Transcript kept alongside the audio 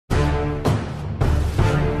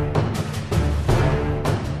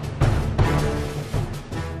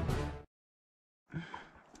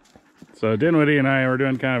So Dinwiddie and I were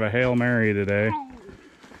doing kind of a Hail Mary today.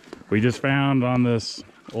 We just found on this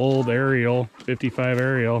old aerial, 55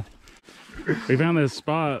 aerial, we found this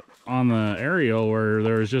spot on the aerial where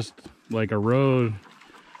there was just like a road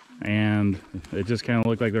and it just kind of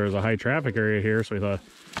looked like there was a high traffic area here. So we thought,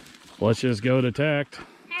 let's just go detect.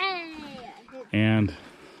 And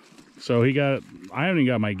so he got, I haven't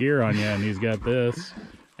even got my gear on yet, and he's got this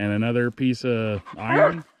and another piece of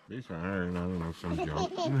iron. Piece of iron, I don't know, some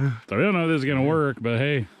junk. So we don't know if this is gonna work, but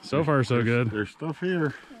hey, so far so good. There's stuff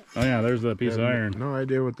here. Oh yeah, there's the piece of iron. No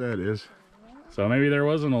idea what that is. So maybe there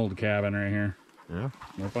was an old cabin right here. Yeah.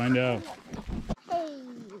 We'll find out.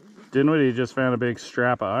 Dinwiddie just found a big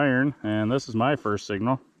strap of iron, and this is my first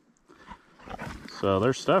signal. So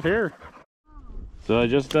there's stuff here. So I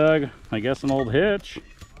just dug, I guess, an old hitch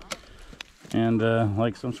and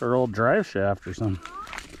like some sort of old drive shaft or something.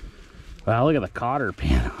 Wow, look at the cotter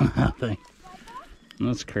pin on that thing.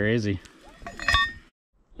 That's crazy.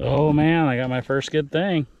 Oh man, I got my first good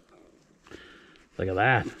thing. Look at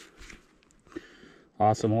that.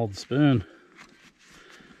 Awesome old spoon.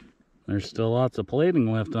 There's still lots of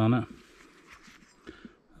plating left on it.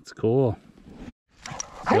 That's cool.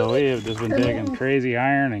 So we have just been digging crazy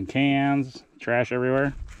iron and cans, trash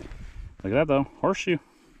everywhere. Look at that though, horseshoe.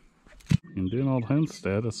 I'm doing old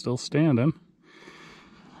homestead, it's still standing.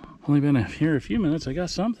 Only been here a few minutes, I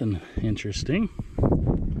got something interesting.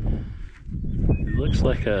 It looks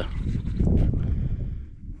like a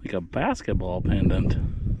basketball pendant.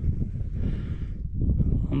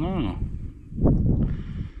 I don't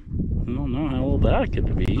know how old that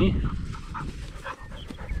could be.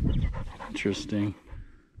 Interesting.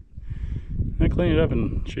 I'll clean it up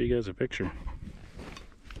and show you guys a picture.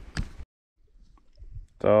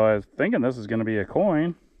 So I was thinking this is going to be a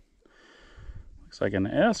coin. Looks like an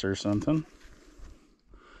S or something.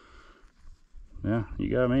 Yeah,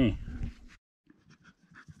 you got me.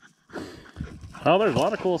 Oh, there's a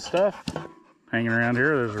lot of cool stuff hanging around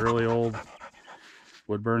here. There's a really old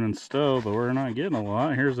wood burning stove, but we're not getting a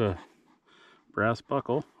lot. Here's a brass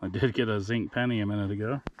buckle. I did get a zinc penny a minute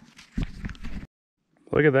ago.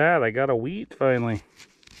 Look at that, I got a wheat finally.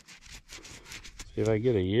 See if I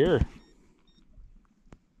get a year.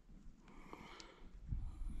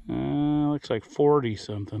 Looks like 40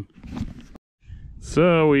 something.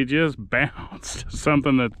 So we just bounced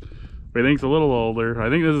something that we think's a little older. I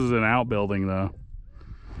think this is an outbuilding though.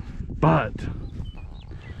 But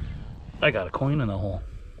I got a coin in the hole.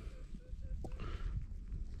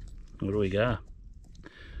 What do we got?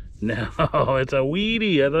 No, it's a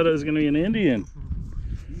weedy. I thought it was gonna be an Indian.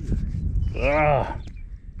 Ah.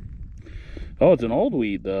 Oh, it's an old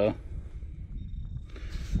weed though.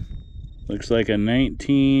 Looks like a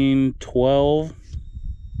 1912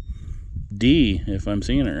 D, if I'm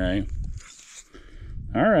seeing it right.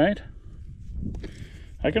 All right.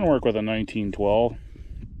 I can work with a 1912.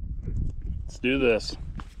 Let's do this.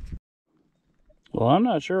 Well, I'm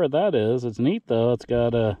not sure what that is. It's neat though. It's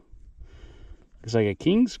got a, looks like a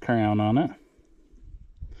king's crown on it.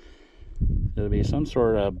 It'll be some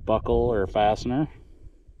sort of buckle or fastener.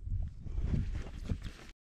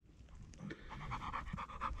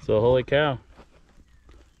 So holy cow.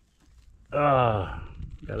 Ah,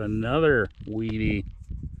 got another weedy.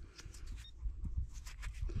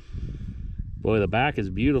 Boy, the back is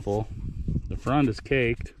beautiful. The front is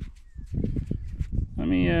caked. Let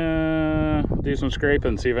me do some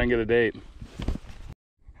scraping, see if I can get a date.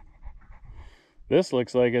 This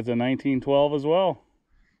looks like it's a 1912 as well.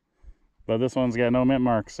 But this one's got no mint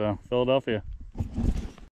marks, so Philadelphia.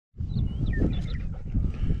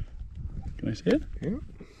 Can I see it? Yeah.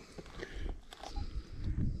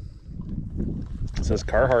 It says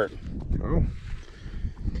Carhartt. Oh.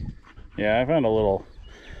 Yeah, I found a little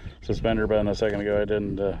suspender button a second ago. I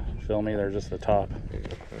didn't film either, just the top. Yeah,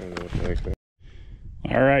 like that.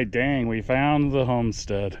 All right, dang, we found the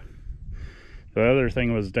homestead. The other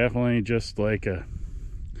thing was definitely just like a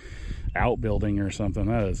outbuilding or something.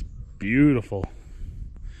 That is beautiful.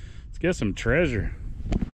 Let's get some treasure.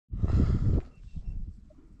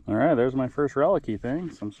 All right, there's my first relic-y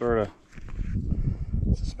thing. Some sort of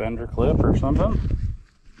suspender clip or something.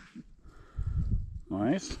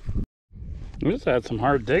 Nice. We just had some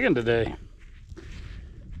hard digging today.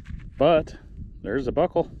 But there's a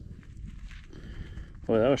buckle.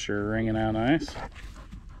 Boy, that was sure ringing out nice.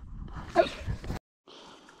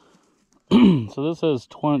 So this says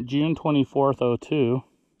June 24th, 02.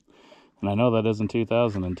 And I know that isn't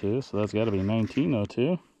 2002, so that's got to be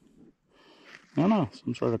 1902. I don't know,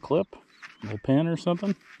 some sort of clip, a little pin or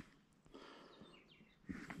something.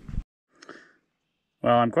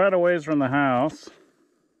 Well, I'm quite a ways from the house.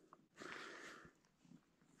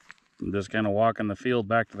 I'm just kind of walking the field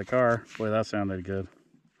back to the car. Boy, that sounded good.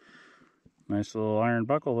 Nice little iron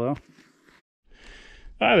buckle though.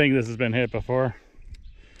 I think this has been hit before,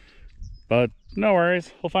 but no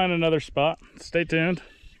worries. We'll find another spot. Stay tuned.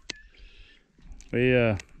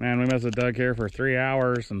 Man, we must have dug here for 3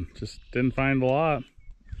 hours and just didn't find a lot.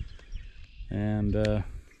 And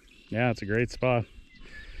yeah, it's a great spot.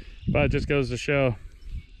 But it just goes to show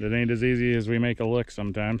it ain't as easy as we make it look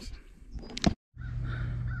sometimes.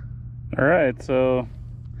 All right, so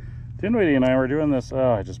Dinwiddie and I were doing this.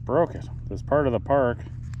 Oh, I just broke it. This part of the park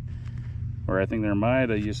where I think there might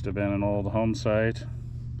have used to have been an old home site.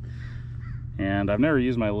 And I've never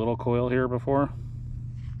used my little coil here before,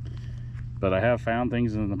 but I have found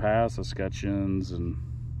things in the past, escutcheons and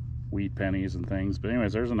wheat pennies and things. But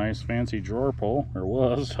anyways, there's a nice fancy drawer pull, or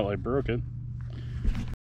was till I broke it.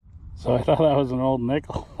 So I thought that was an old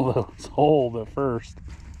nickel, although it's old at first.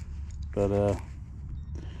 But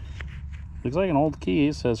looks like an old key.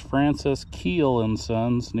 It says Francis Keel and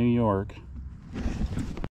Sons, New York.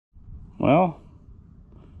 Well,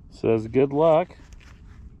 it says good luck.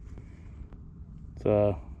 It's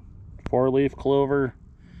a 4-leaf clover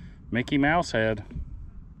Mickey Mouse head.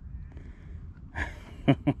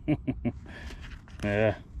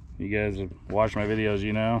 Yeah, you guys have watched my videos,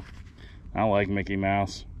 you know I don't like Mickey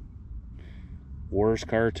Mouse. Worst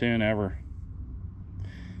cartoon ever.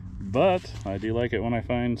 But I do like it when I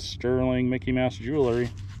find sterling Mickey Mouse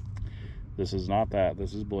jewelry. This is not that,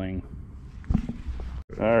 this is bling.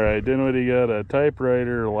 Alright, Dinwiddie got a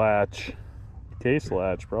typewriter latch. Case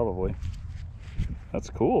latch, probably. That's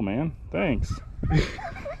cool, man. Thanks.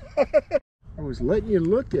 I was letting you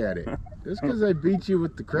look at it. Just because I beat you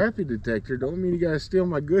with the crappy detector don't mean you gotta steal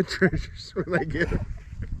my good treasures when I get them.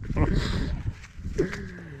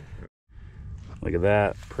 Look at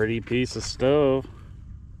that pretty piece of stove.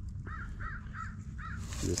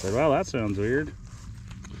 You just say, wow, that sounds weird.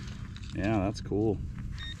 Yeah, that's cool.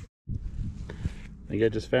 I think I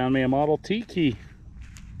just found me a Model T key.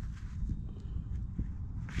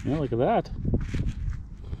 Yeah, look at that.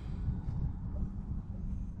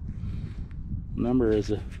 Number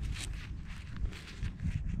is I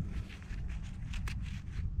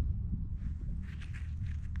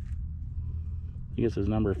guess it's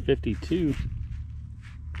number 52.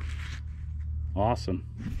 Awesome.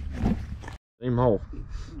 Same hole.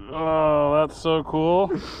 Oh, that's so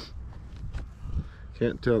cool.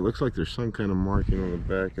 Can't tell. It looks like there's some kind of marking on the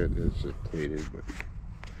back that is depleted, but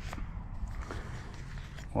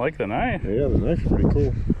I like the knife. yeah, the knife's pretty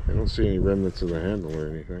cool. I don't see any remnants of the handle or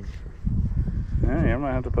anything. Yeah, you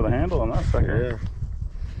might have to put a handle on that sucker. Yeah.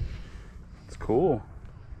 It's cool.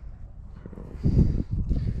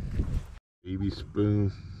 Baby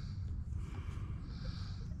spoon.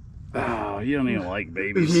 Oh, you don't even like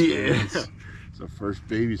baby spoons. Yeah. It's the first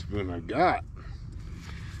baby spoon I got.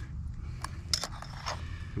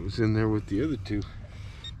 It was in there with the other two.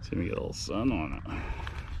 It's gonna get a little sun on it.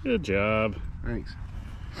 Good job. Thanks.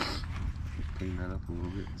 Clean that up a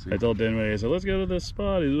little bit. I told Dinwiddie, I said, let's go to this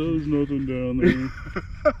spot. He said, oh, there's nothing down there.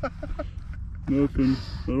 Nothing.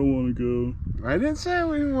 I don't want to go. I didn't say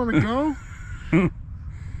we didn't want to go.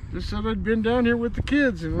 Just said I'd been down here with the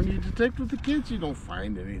kids, and when you detect with the kids, you don't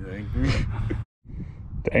find anything.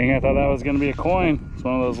 Dang, I thought that was going to be a coin. It's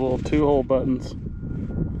one of those little 2-hole buttons.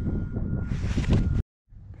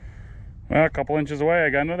 Well, a couple inches away, I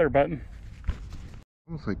got another button.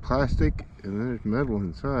 Almost like plastic, and then there's metal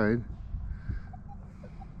inside.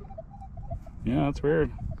 Yeah, that's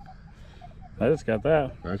weird. I just got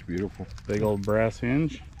that. That's beautiful. Big old brass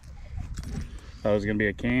hinge. Thought it was going to be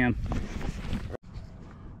a can.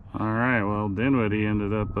 Alright, well, Dinwiddie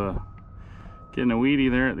ended up getting a weedy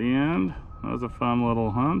there at the end. That was a fun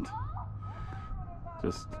little hunt.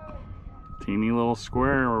 Just teeny little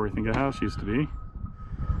square where we think a house used to be.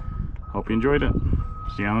 Hope you enjoyed it.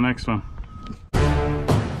 See you on the next one.